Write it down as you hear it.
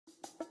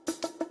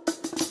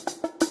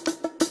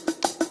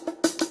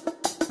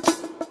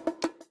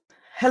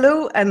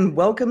Hello and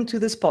welcome to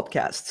this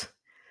podcast.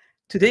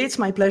 Today it's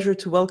my pleasure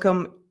to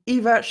welcome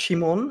Eva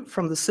Simon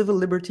from the Civil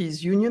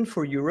Liberties Union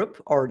for Europe,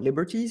 or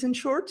Liberties in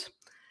short.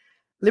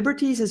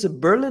 Liberties is a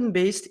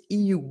Berlin-based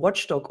EU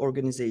watchdog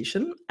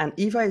organization, and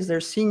Eva is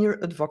their senior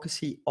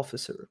advocacy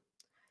officer.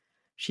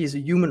 She is a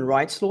human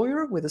rights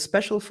lawyer with a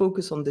special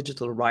focus on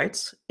digital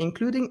rights,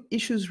 including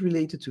issues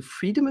related to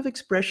freedom of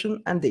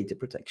expression and data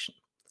protection.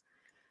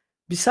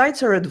 Besides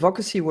her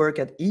advocacy work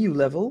at EU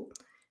level,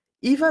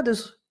 Eva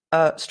does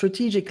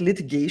strategic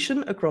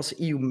litigation across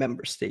EU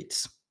member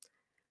states.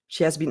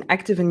 She has been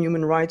active in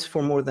human rights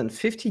for more than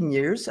 15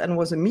 years and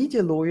was a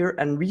media lawyer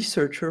and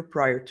researcher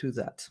prior to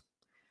that.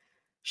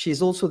 She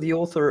is also the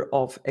author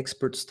of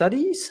expert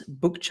studies,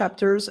 book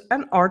chapters,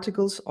 and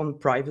articles on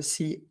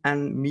privacy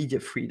and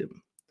media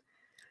freedom.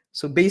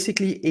 So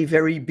basically a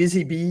very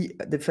busy bee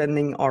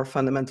defending our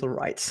fundamental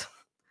rights.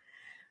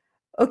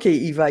 Okay,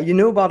 Eva, you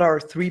know about our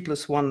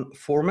 3+1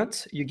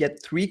 format. You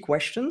get 3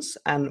 questions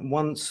and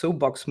 1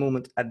 soapbox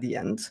moment at the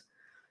end.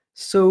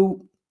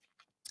 So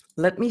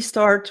let me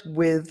start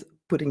with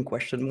putting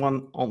question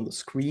 1 on the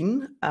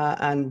screen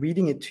and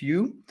reading it to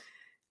you.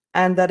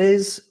 And that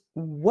is,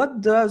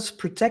 what does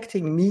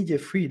protecting media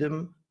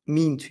freedom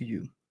mean to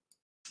you?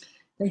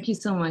 Thank you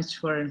so much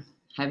for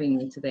having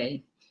me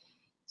today.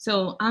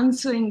 So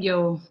answering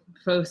your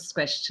first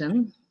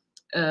question,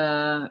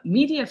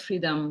 media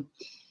freedom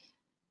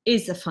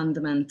is a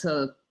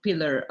fundamental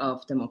pillar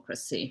of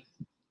democracy.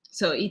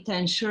 So it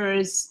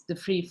ensures the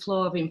free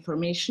flow of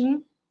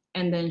information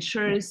and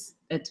ensures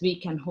that we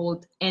can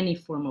hold any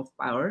form of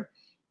power,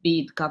 be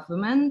it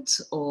government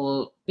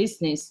or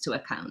business, to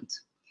account.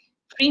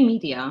 Free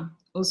media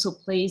also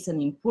plays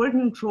an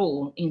important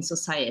role in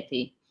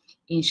society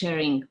in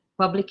sharing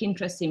public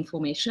interest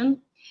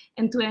information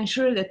and to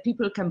ensure that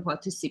people can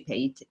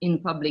participate in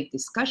public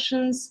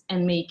discussions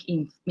and make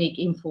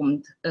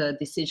informed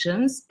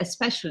decisions,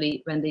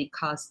 especially when they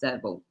cast their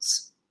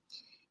votes.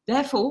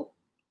 Therefore,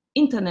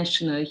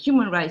 international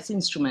human rights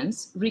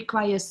instruments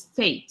require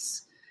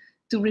states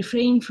to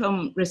refrain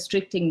from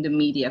restricting the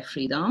media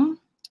freedom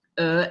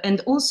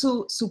and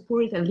also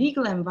support a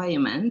legal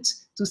environment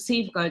to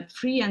safeguard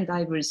free and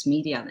diverse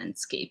media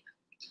landscape.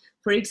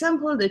 For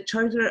example, the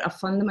Charter of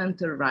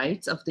Fundamental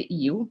Rights of the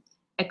EU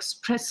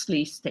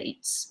expressly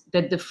states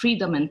that the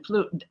freedom and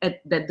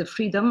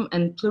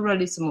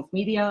pluralism of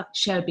media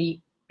shall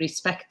be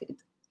respected.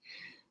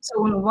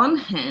 So on one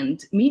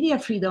hand, media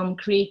freedom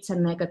creates a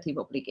negative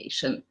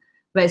obligation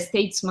where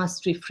states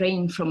must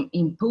refrain from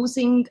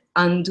imposing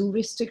undue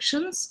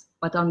restrictions,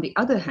 but on the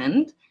other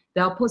hand,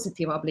 there are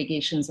positive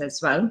obligations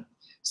as well.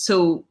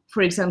 So,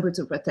 for example,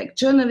 to protect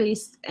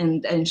journalists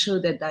and ensure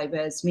that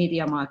diverse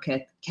media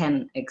market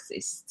can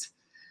exist.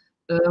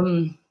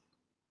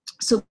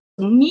 So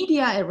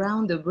media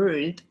around the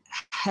world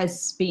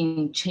has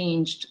been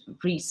changed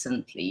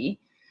recently.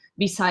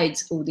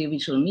 Besides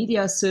audiovisual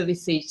media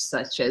services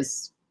such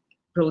as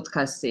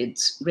broadcasted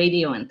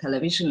radio and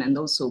television and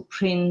also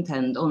print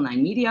and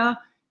online media,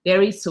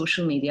 there is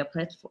social media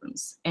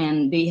platforms,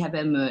 and they have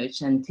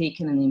emerged and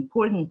taken an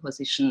important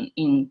position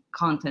in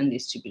content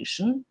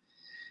distribution.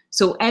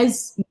 So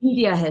as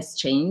media has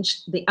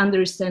changed, the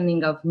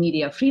understanding of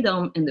media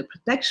freedom and the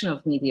protection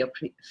of media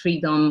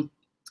freedom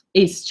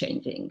is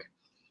changing.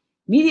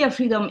 Media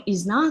freedom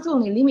is not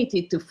only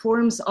limited to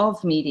forms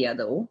of media,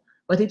 though,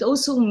 but it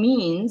also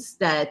means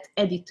that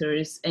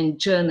editors and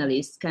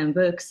journalists can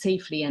work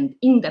safely and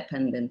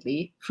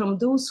independently from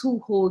those who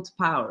hold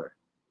power.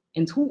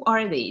 And who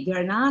are they? They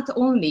are not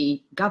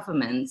only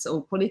governments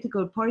or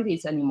political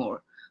parties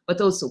anymore, but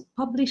also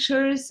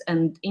publishers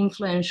and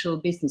influential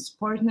business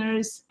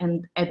partners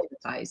and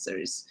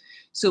advertisers.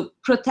 So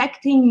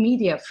protecting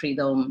media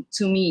freedom,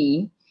 to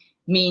me,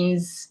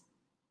 means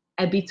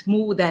a bit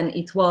more than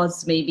it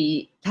was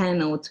maybe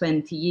 10 or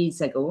 20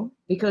 years ago,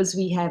 because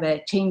we have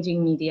a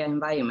changing media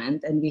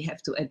environment and we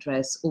have to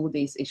address all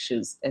these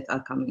issues that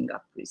are coming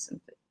up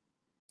recently.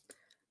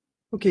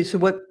 Okay, so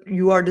what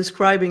you are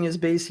describing is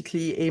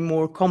basically a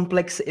more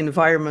complex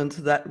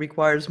environment that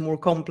requires more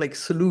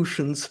complex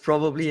solutions,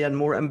 probably, and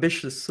more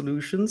ambitious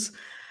solutions.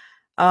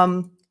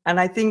 And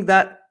I think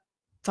that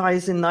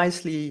ties in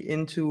nicely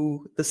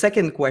into the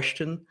second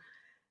question,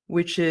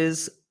 which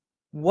is,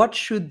 what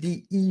should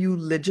the EU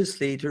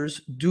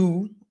legislators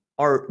do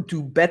or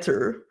do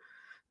better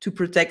to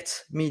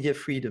protect media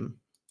freedom?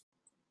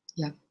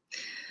 Yeah.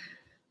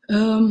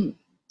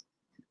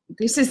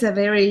 This is a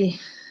very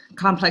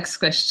complex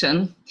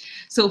question.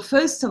 So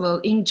first of all,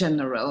 in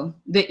general,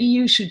 the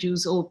EU should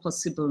use all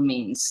possible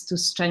means to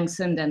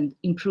strengthen and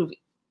improve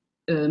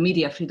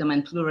media freedom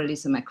and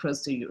pluralism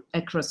across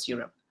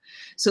Europe.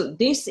 So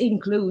this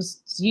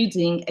includes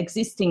using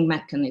existing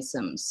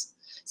mechanisms,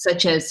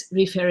 such as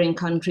referring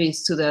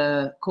countries to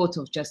the Court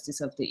of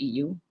Justice of the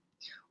EU,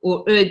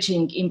 or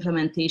urging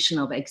implementation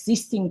of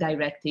existing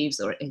directives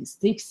or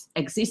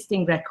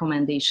existing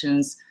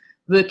recommendations,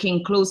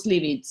 working closely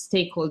with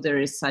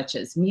stakeholders such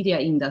as media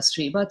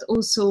industry, but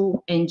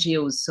also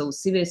NGOs, so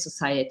civil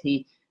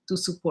society, to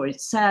support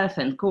self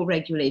and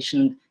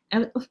co-regulation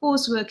and of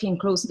course working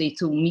closely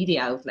to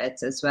media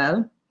outlets as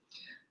well.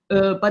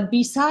 But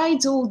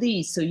besides all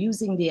these, so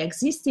using the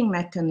existing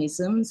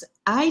mechanisms,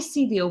 I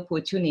see the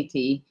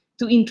opportunity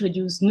to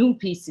introduce new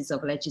pieces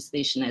of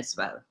legislation as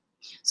well.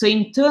 So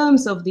in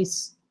terms of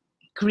this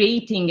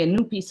creating a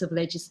new piece of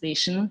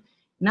legislation,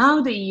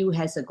 now the EU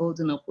has a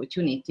golden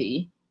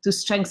opportunity to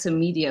strengthen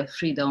media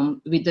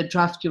freedom with the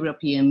draft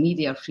European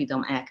Media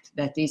Freedom Act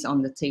that is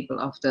on the table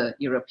of the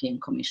European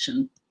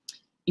Commission.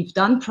 If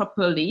done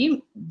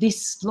properly,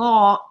 this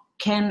law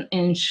can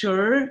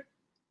ensure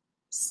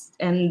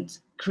and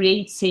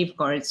create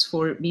safeguards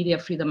for media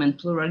freedom and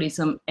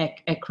pluralism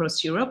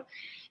across Europe,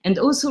 and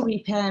also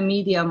repair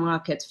media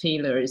market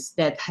failures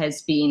that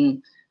has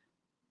been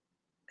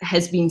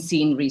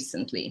seen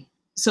recently.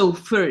 So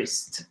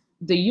first,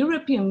 the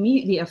European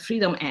Media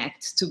Freedom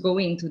Act, to go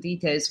into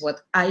details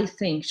what I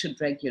think should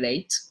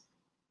regulate,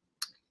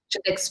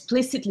 should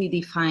explicitly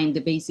define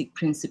the basic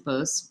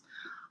principles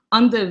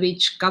under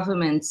which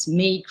governments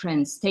may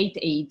grant state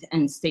aid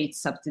and state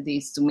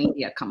subsidies to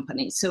media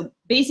companies. So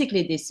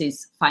basically this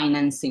is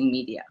financing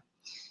media.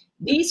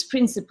 These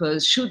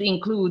principles should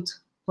include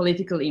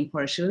political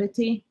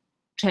impartiality,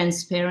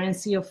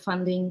 transparency of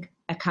funding,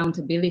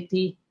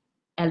 accountability,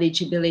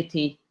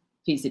 eligibility,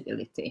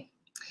 feasibility.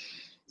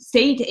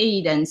 State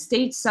aid and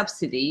state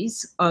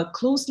subsidies are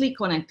closely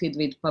connected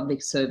with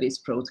public service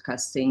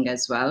broadcasting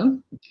as well.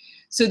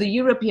 So the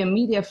European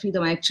Media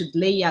Freedom Act should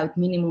lay out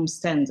minimum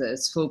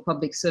standards for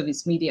public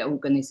service media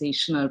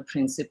organizational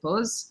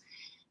principles,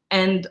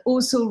 and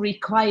also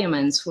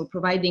requirements for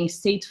providing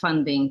state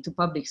funding to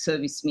public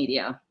service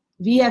media.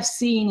 We have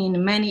seen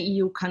in many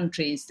EU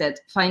countries that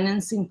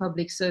financing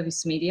public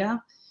service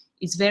media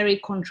is very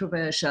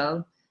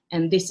controversial,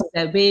 and this is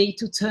a way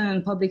to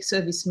turn public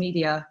service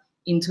media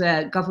into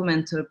a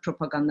governmental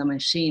propaganda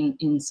machine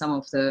in some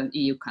of the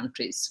EU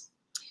countries.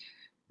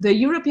 The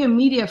European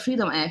Media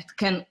Freedom Act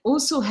can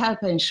also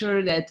help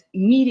ensure that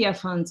media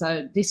funds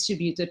are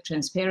distributed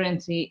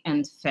transparently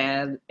and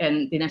fair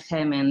and in a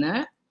fair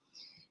manner.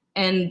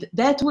 And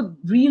that would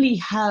really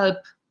help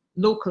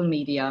local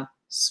media,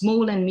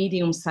 small and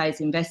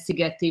medium-sized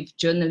investigative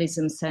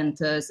journalism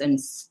centers and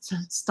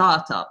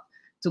startup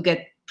to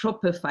get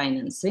proper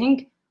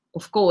financing,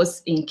 of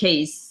course, in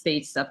case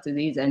state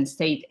subsidies and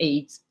state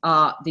aid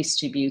are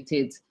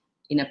distributed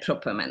in a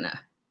proper manner.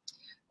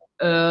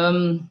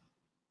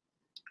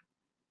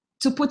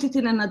 To put it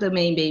in another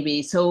way,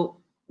 maybe, so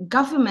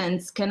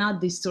governments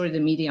cannot distort the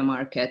media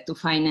market to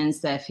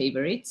finance their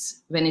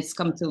favorites when it's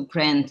come to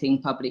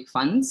granting public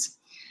funds.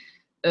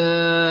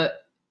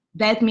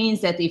 That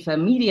means that if a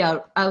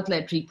media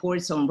outlet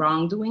reports on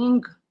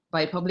wrongdoing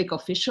by public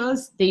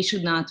officials, they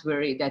should not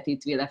worry that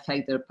it will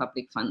affect their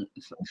public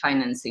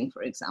financing,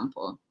 for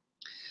example.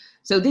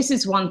 So this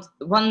is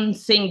one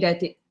thing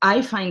that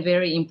I find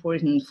very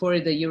important for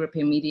the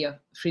European Media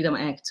Freedom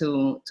Act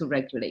to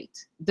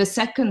regulate. The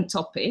second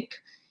topic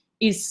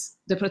is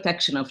the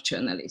protection of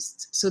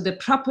journalists. So the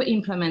proper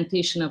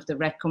implementation of the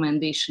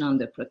recommendation on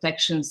the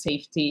protection,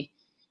 safety,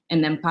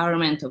 and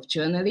empowerment of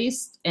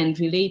journalists and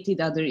related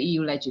other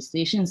EU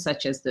legislation,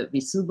 such as the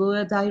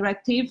Whistleblower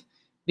Directive,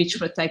 which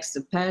protects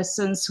the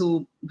persons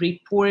who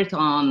report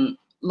on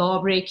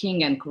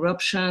lawbreaking and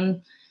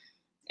corruption,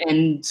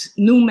 and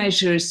new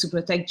measures to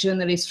protect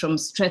journalists from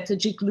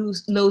strategic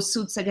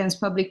lawsuits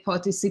against public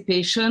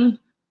participation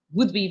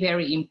would be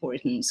very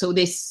important. So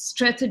this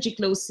strategic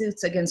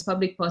lawsuits against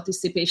public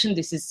participation,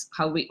 this is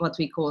what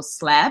we call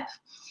SLAP,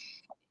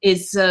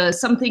 is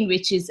something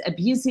which is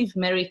abusive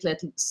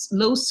merit-led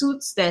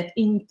lawsuits that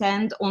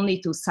intend only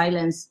to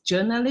silence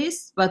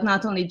journalists, but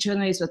not only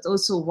journalists, but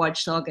also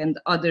watchdog and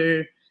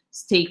other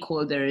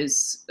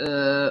stakeholders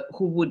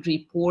who would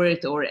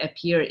report or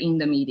appear in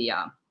the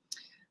media.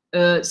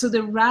 So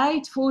the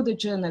right for the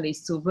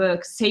journalists to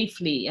work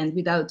safely and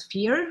without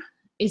fear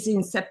is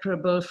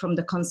inseparable from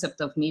the concept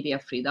of media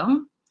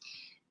freedom.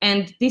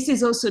 And this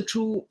is also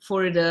true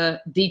for the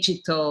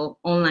digital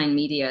online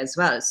media as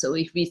well. So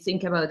if we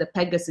think about the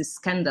Pegasus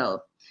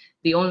scandal,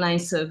 the online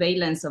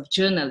surveillance of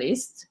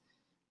journalists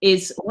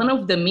is one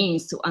of the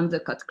means to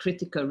undercut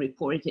critical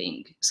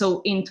reporting.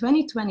 So in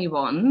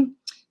 2021,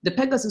 the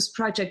Pegasus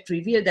project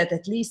revealed that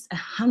at least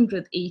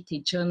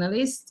 180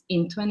 journalists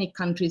in 20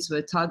 countries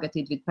were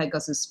targeted with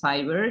Pegasus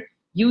spyware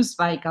used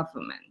by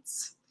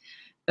governments.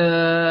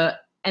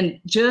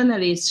 And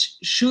journalists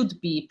should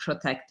be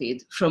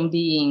protected from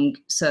being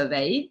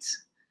surveyed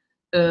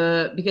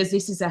because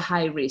this is a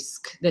high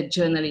risk that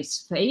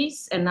journalists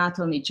face, and not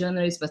only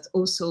journalists, but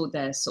also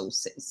their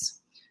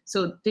sources.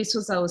 So this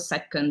was our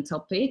second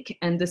topic.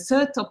 And the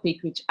third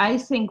topic, which I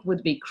think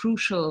would be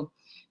crucial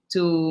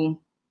to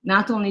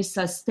not only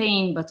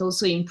sustain, but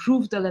also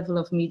improve the level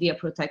of media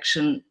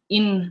protection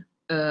in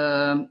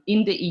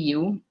the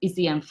EU, is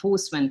the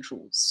enforcement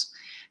rules,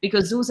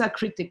 because those are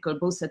critical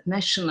both at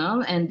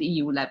national and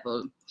EU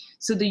level.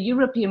 So the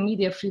European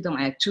Media Freedom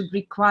Act should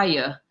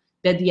require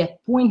that the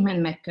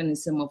appointment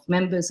mechanism of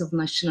members of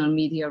national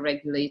media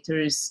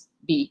regulators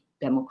be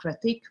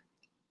democratic,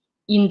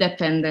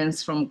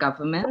 independence from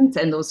government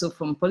and also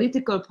from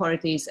political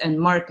parties and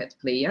market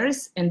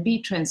players, and be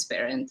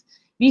transparent.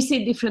 We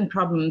see different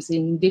problems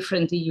in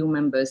different EU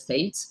member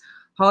states.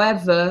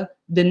 However,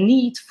 the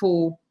need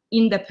for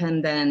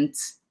independent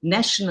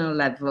national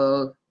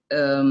level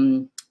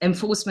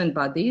enforcement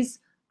bodies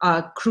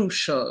are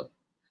crucial,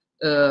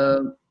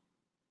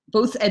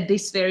 both at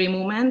this very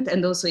moment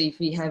and also if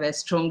we have a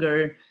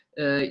stronger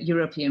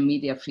European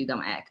Media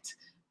Freedom Act.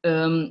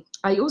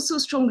 I also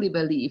strongly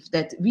believe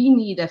that we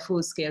need a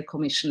full-scale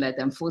commission-led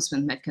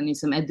enforcement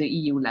mechanism at the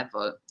EU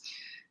level.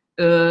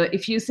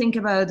 If you think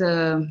about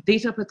the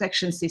data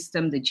protection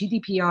system, the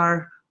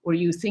GDPR, or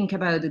you think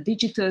about the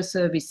Digital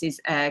Services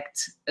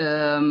Act,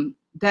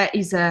 there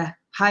is a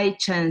high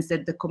chance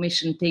that the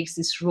Commission takes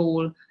this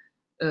role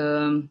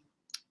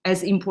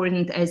as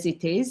important as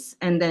it is,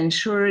 and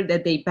ensure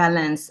that they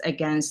balance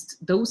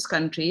against those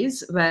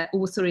countries where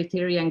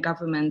authoritarian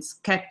governments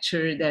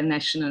capture their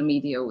national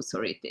media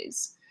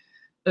authorities.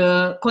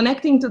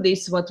 Connecting to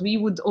this, what we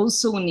would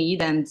also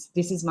need, and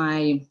this is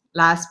my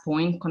last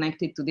point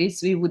connected to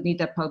this, we would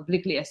need a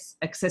publicly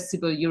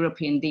accessible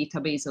European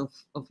database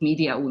of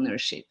media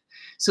ownership.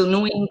 So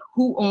knowing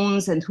who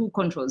owns and who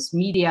controls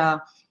media,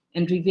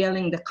 and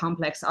revealing the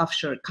complex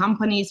offshore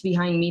companies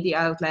behind media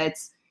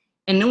outlets,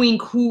 and knowing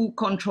who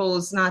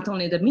controls not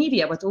only the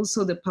media, but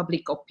also the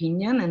public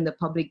opinion and the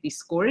public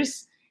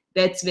discourse.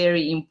 That's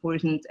very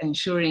important,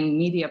 ensuring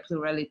media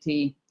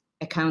plurality,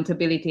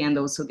 accountability, and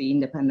also the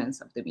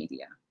independence of the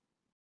media.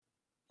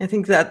 I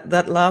think that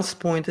that last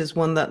point is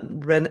one that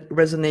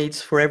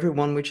resonates for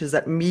everyone, which is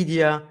that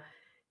media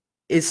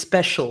is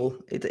special.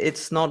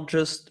 It's not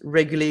just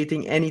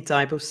regulating any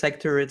type of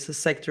sector. It's a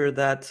sector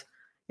that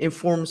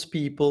informs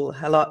people,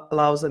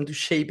 allows them to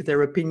shape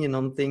their opinion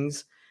on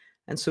things.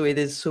 And so it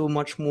is so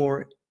much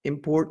more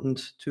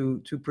important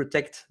to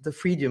protect the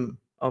freedom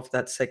of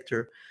that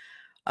sector.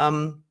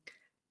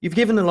 You've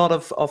given a lot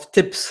of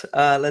tips,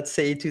 let's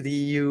say, to the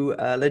EU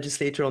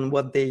legislator on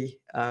what they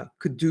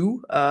could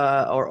do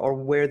or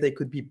where they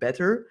could be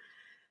better.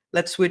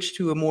 Let's switch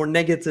to a more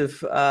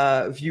negative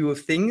view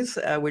of things,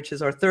 which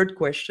is our third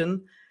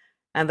question.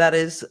 And that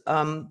is,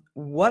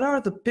 what are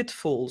the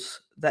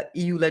pitfalls that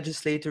EU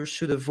legislators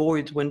should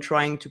avoid when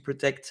trying to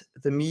protect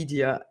the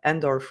media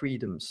and our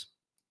freedoms?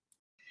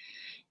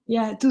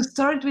 Yeah, to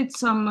start with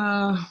some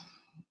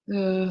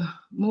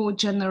more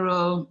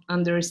general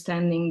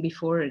understanding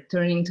before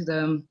turning to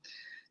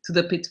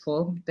the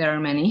pitfall. There are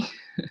many.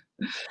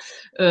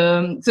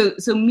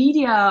 So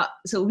media.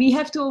 So we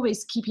have to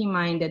always keep in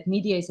mind that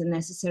media is a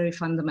necessary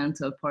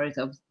fundamental part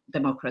of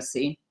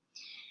democracy.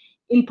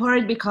 In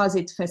part because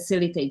it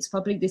facilitates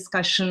public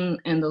discussion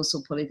and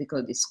also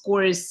political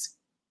discourse.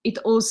 It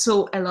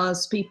also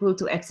allows people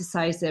to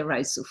exercise their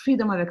rights to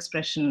freedom of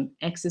expression,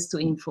 access to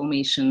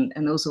information,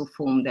 and also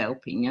form their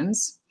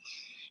opinions.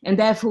 And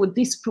therefore,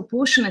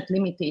 disproportionate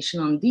limitation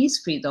on these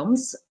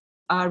freedoms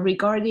are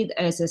regarded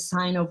as a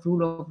sign of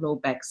rule of law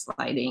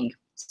backsliding,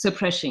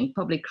 suppressing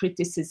public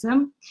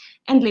criticism,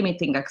 and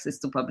limiting access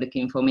to public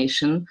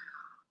information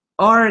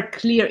are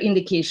clear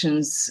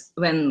indications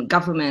when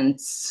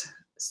governments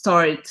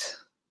start,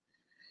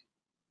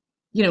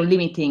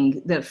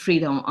 limiting the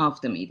freedom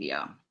of the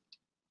media.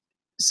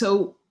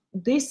 So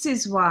this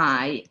is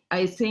why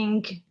I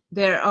think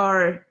there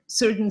are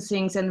certain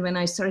things, and when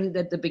I started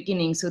at the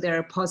beginning, so there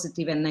are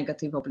positive and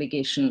negative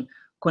obligations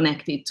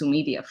connected to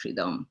media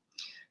freedom.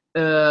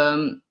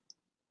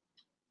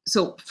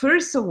 So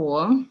first of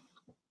all,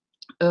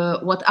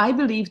 what I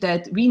believe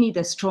that we need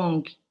a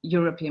strong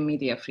European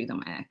Media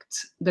Freedom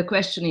Act. The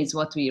question is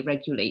what we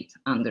regulate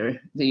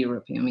under the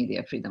European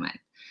Media Freedom Act.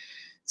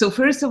 So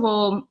first of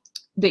all,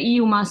 the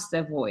EU must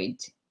avoid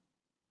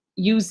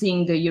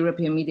using the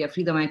European Media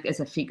Freedom Act as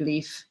a fig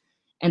leaf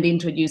and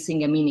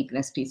introducing a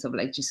meaningless piece of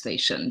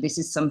legislation. This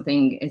is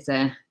something is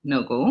a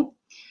no-go.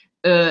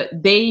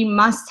 They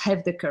must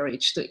have the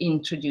courage to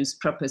introduce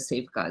proper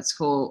safeguards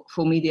for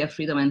media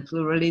freedom and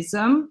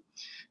pluralism,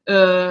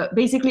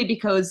 basically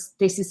because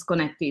this is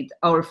connected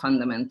our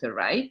fundamental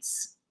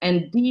rights,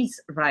 and these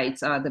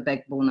rights are the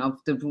backbone of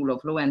the rule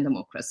of law and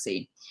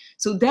democracy.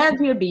 So there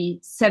will be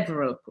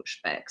several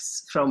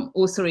pushbacks from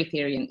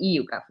authoritarian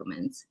EU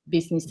governments,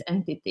 business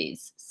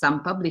entities,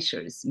 some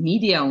publishers,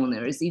 media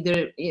owners,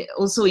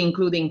 also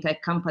including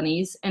tech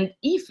companies, and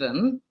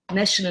even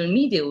national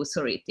media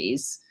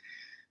authorities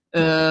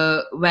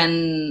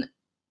when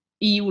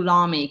EU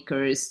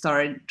lawmakers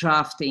start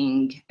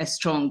drafting a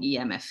strong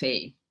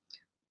EMFA.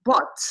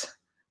 But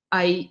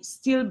I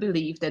still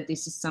believe that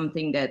this is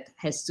something that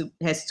has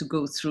to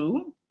go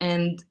through,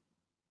 and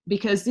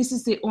because this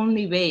is the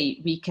only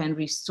way we can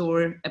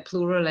restore a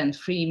plural and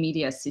free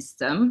media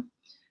system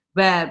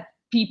where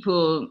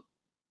people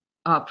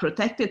are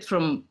protected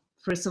from,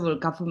 first of all,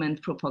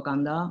 government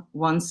propaganda,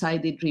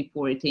 one-sided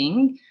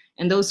reporting,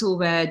 and also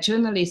where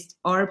journalists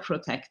are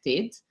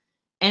protected,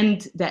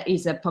 and there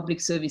is a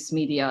public service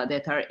media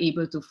that are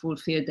able to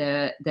fulfill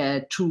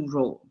their true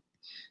role.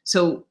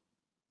 So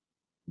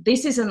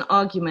this is an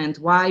argument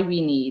why we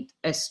need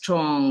a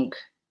strong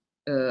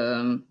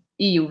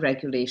EU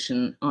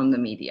regulation on the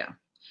media.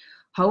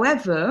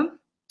 However,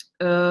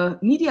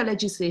 media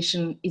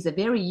legislation is a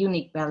very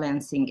unique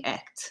balancing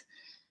act,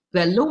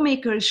 where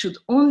lawmakers should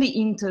only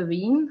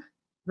intervene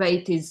where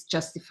it is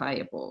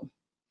justifiable.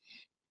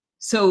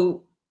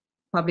 So,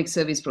 public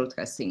service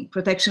broadcasting,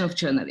 protection of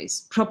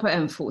journalists, proper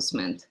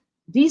enforcement,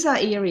 these are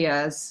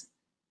areas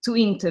to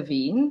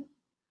intervene,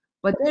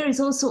 but there is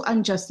also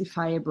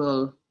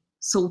unjustifiable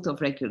sort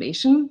of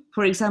regulation.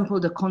 For example,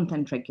 the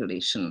content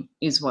regulation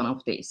is one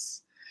of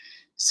these.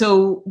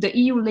 So the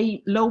EU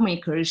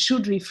lawmakers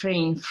should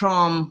refrain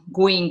from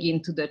going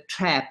into the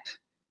trap,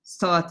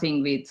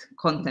 starting with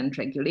content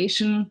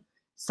regulation,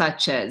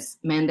 such as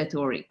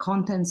mandatory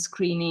content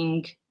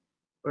screening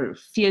or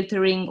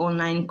filtering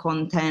online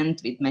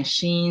content with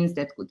machines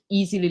that could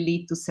easily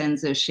lead to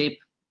censorship.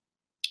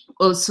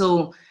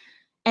 Also,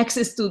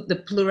 access to the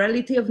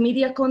plurality of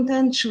media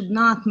content should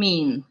not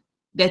mean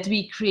that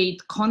we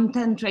create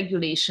content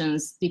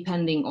regulations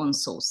depending on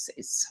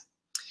sources.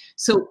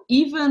 So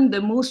even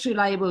the most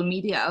reliable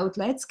media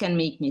outlets can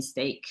make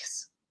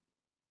mistakes,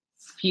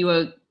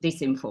 fuel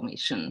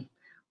disinformation,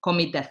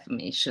 commit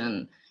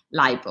defamation,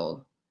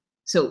 libel.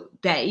 So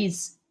there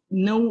is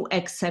no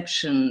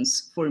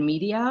exceptions for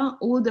media.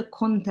 All the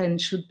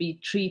content should be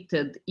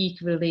treated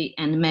equally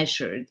and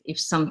measured if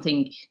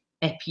something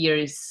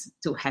appears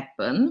to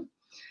happen.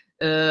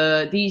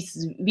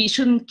 We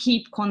shouldn't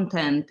keep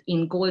content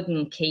in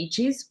golden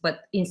cages,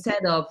 but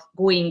instead of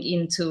going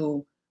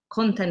into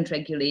content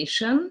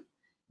regulation,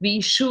 we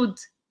should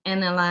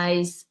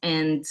analyze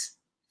and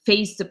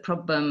face the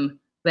problem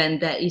when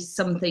there is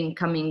something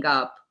coming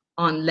up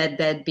on, let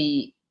that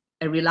be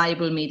a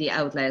reliable media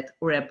outlet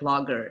or a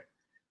blogger.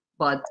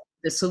 But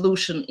the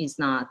solution is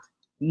not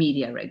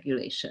media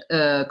regulation,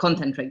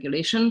 content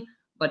regulation,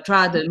 but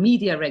rather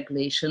media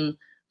regulation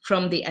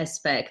from the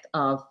aspect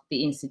of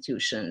the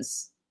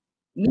institutions,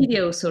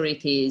 media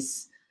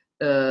authorities,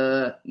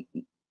 and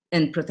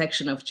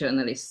protection of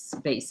journalists,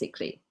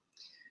 basically.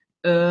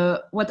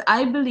 What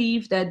I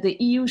believe that the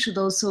EU should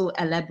also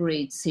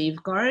elaborate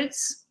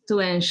safeguards to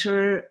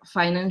ensure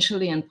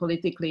financially and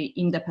politically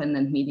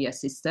independent media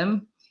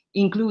system,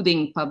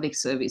 including public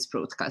service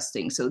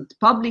broadcasting. So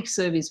public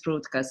service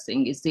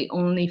broadcasting is the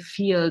only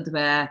field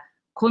where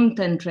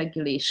content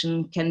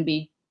regulation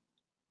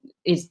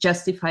is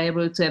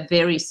justifiable to a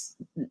very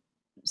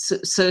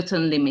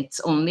certain limits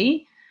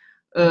only,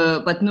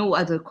 but no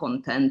other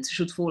content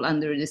should fall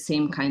under the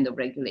same kind of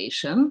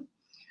regulation.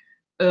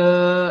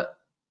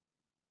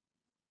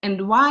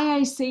 And why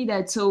I say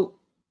that, so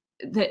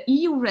the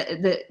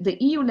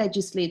EU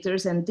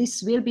legislators, and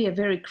this will be a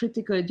very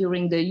critical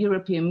during the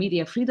European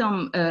Media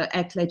Freedom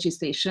Act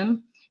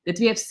legislation, that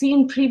we have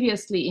seen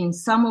previously in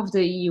some of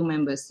the EU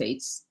member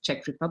states,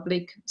 Czech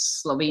Republic,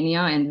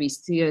 Slovenia, and we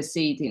still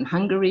see it in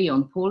Hungary,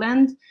 on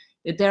Poland,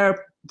 that there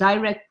are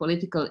direct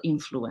political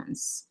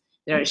influence.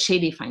 There are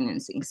shady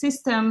financing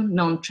system,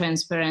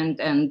 non-transparent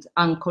and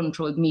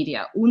uncontrolled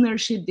media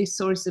ownership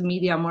distorts the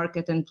media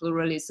market and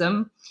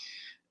pluralism,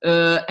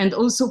 and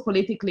also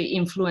politically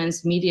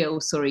influenced media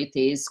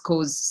authorities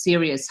cause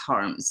serious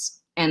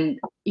harms. And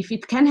if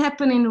it can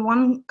happen in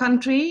one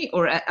country,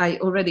 or I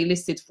already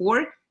listed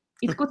 4,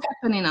 it could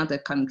happen in other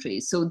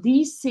countries. So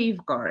these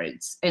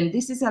safeguards, and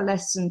this is a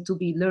lesson to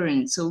be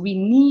learned. So we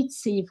need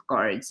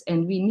safeguards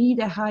and we need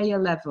a higher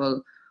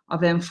level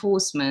of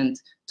enforcement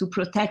to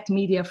protect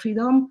media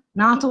freedom,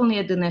 not only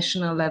at the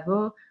national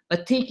level,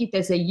 but take it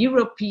as a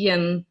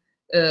European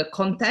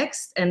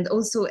context and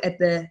also at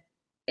the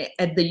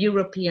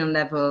European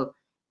level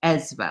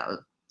as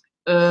well.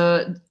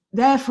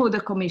 Therefore,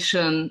 the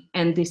Commission,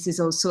 and this is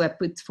also a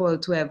pitfall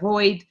to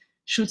avoid,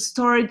 should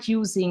start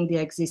using the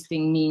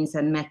existing means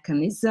and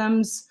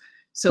mechanisms.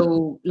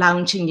 So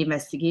launching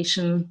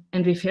investigation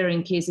and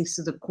referring cases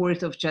to the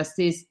Court of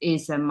Justice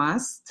is a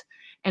must.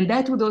 And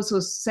that would also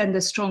send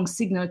a strong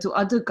signal to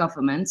other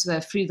governments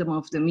where freedom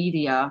of the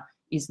media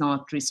is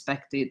not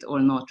respected or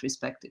not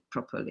respected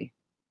properly.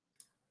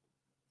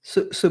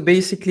 So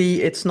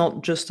basically, it's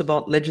not just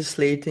about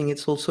legislating,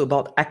 it's also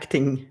about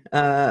acting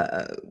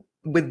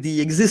with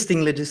the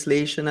existing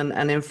legislation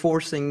and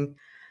enforcing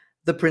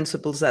the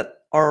principles that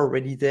are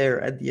already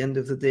there at the end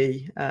of the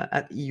day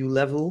at EU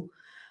level,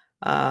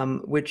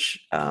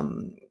 which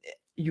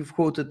you've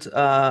quoted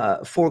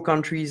 4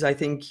 countries. I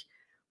think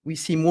we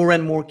see more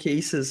and more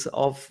cases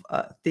of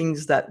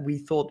things that we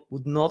thought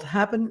would not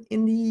happen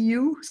in the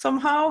EU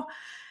somehow,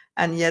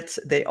 and yet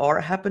they are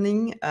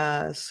happening.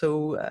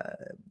 So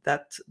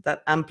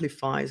that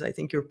amplifies, I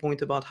think, your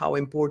point about how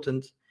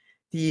important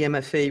the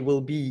EMFA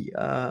will be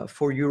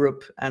for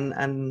Europe,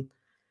 and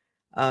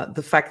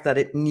the fact that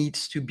it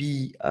needs to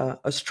be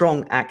a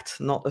strong act,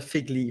 not a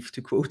fig leaf,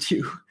 to quote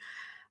you.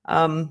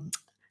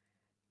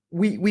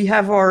 We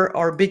have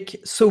our big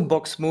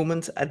soapbox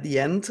moment at the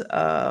end,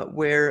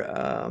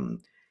 where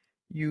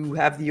you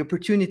have the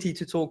opportunity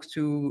to talk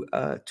to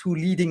 2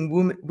 leading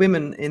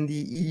women in the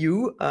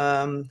EU,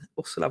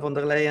 Ursula von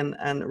der Leyen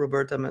and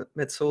Roberta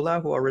Metsola,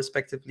 who are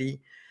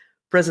respectively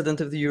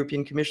President of the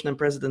European Commission and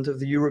President of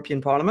the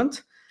European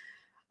Parliament.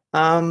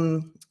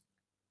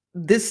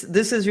 this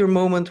is your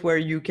moment where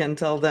you can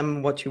tell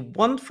them what you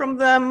want from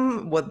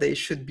them, what they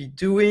should be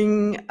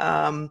doing.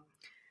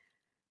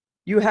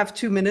 You have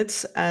 2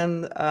 minutes,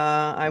 and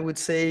I would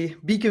say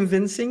be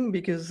convincing,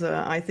 because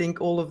I think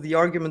all of the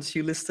arguments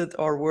you listed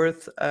are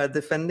worth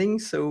defending.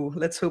 So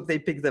let's hope they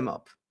pick them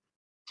up.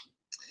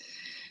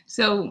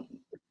 So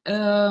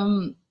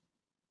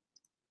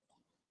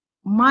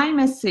my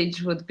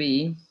message would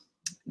be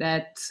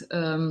that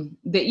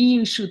the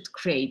EU should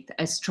create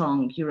a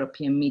strong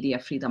European Media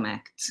Freedom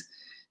Act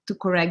to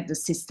correct the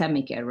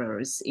systemic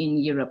errors in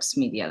Europe's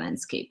media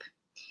landscape.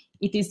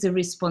 It is the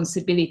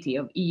responsibility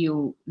of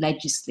EU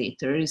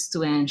legislators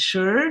to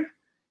ensure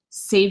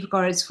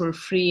safeguards for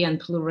free and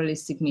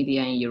pluralistic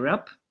media in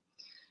Europe.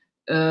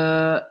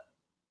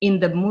 In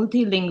the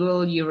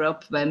multilingual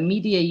Europe, where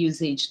media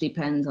usage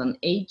depends on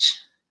age,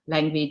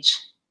 language,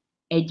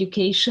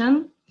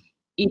 education,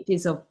 it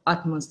is of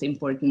utmost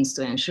importance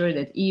to ensure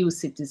that EU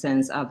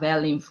citizens are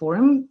well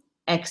informed,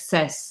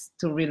 access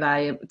to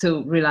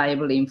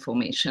reliable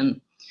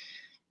information.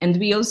 And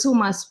we also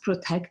must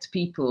protect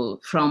people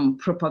from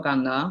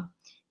propaganda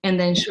and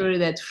ensure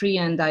that free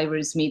and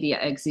diverse media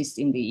exist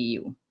in the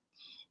EU.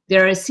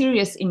 There are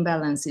serious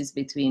imbalances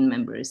between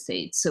member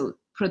states. So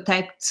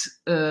protect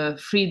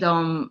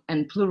freedom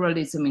and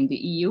pluralism in the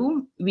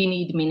EU, we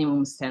need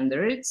minimum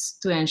standards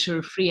to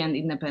ensure free and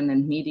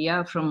independent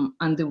media from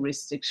undue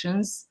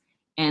restrictions,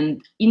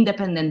 and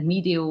independent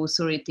media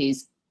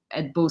authorities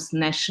at both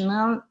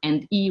national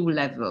and EU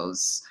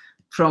levels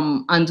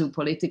from undue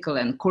political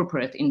and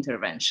corporate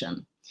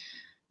intervention.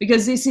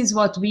 Because this is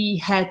what we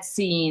had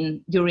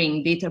seen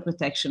during data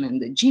protection and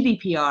the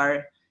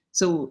GDPR.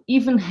 So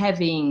even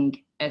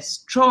having a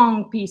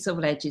strong piece of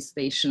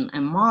legislation, a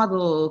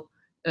model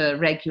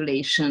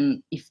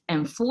regulation, if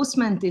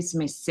enforcement is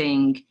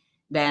missing,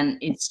 then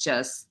it's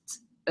just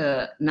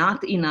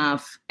not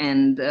enough,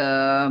 and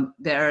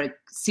there are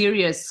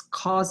serious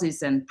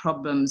causes and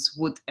problems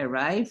would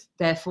arrive.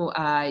 Therefore,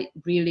 I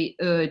really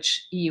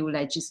urge EU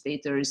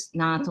legislators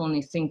not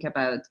only think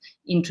about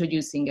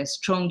introducing a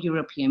strong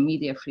European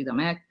Media Freedom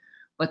Act,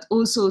 but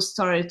also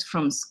start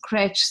from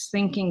scratch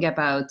thinking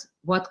about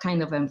what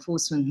kind of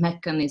enforcement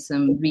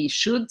mechanism we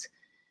should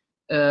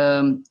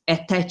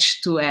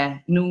attach to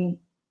a new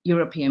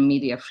European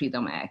Media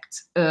Freedom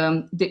Act.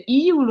 The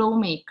EU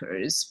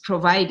lawmakers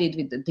provided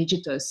with the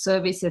Digital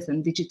Services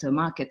and Digital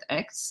Market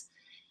Acts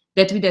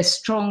that with a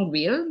strong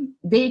will,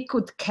 they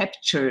could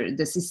capture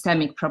the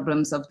systemic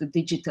problems of the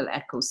digital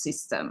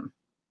ecosystem.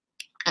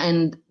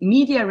 And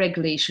media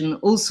regulation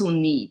also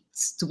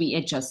needs to be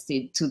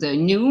adjusted to the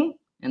new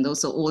and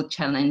also old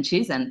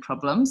challenges and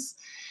problems.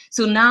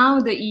 So now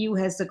the EU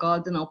has the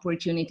golden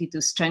opportunity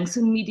to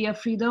strengthen media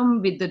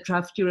freedom with the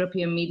draft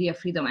European Media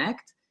Freedom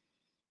Act.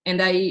 And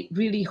I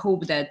really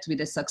hope that with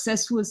a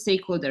successful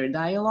stakeholder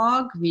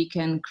dialogue, we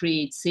can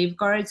create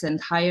safeguards and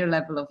higher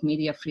level of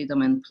media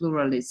freedom and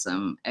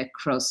pluralism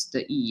across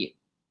the EU.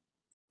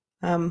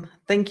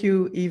 Thank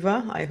you,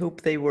 Eva. I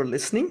hope they were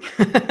listening.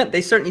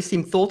 They certainly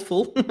seemed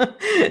thoughtful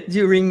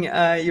during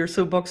your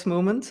soapbox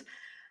moment.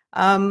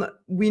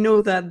 We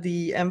know that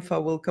the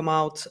EMFA will come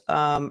out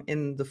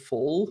in the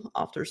fall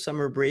after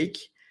summer break.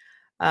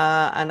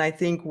 And I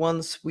think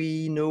once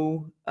we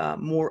know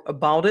more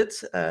about it,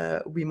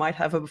 we might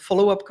have a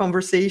follow-up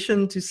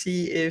conversation to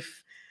see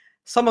if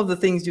some of the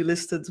things you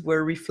listed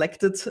were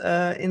reflected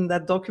in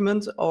that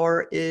document,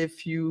 or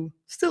if you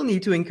still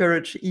need to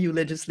encourage EU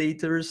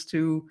legislators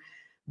to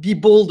be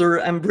bolder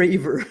and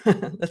braver.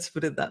 Let's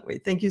put it that way.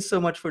 Thank you so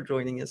much for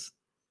joining us.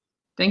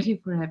 Thank you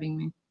for having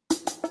me.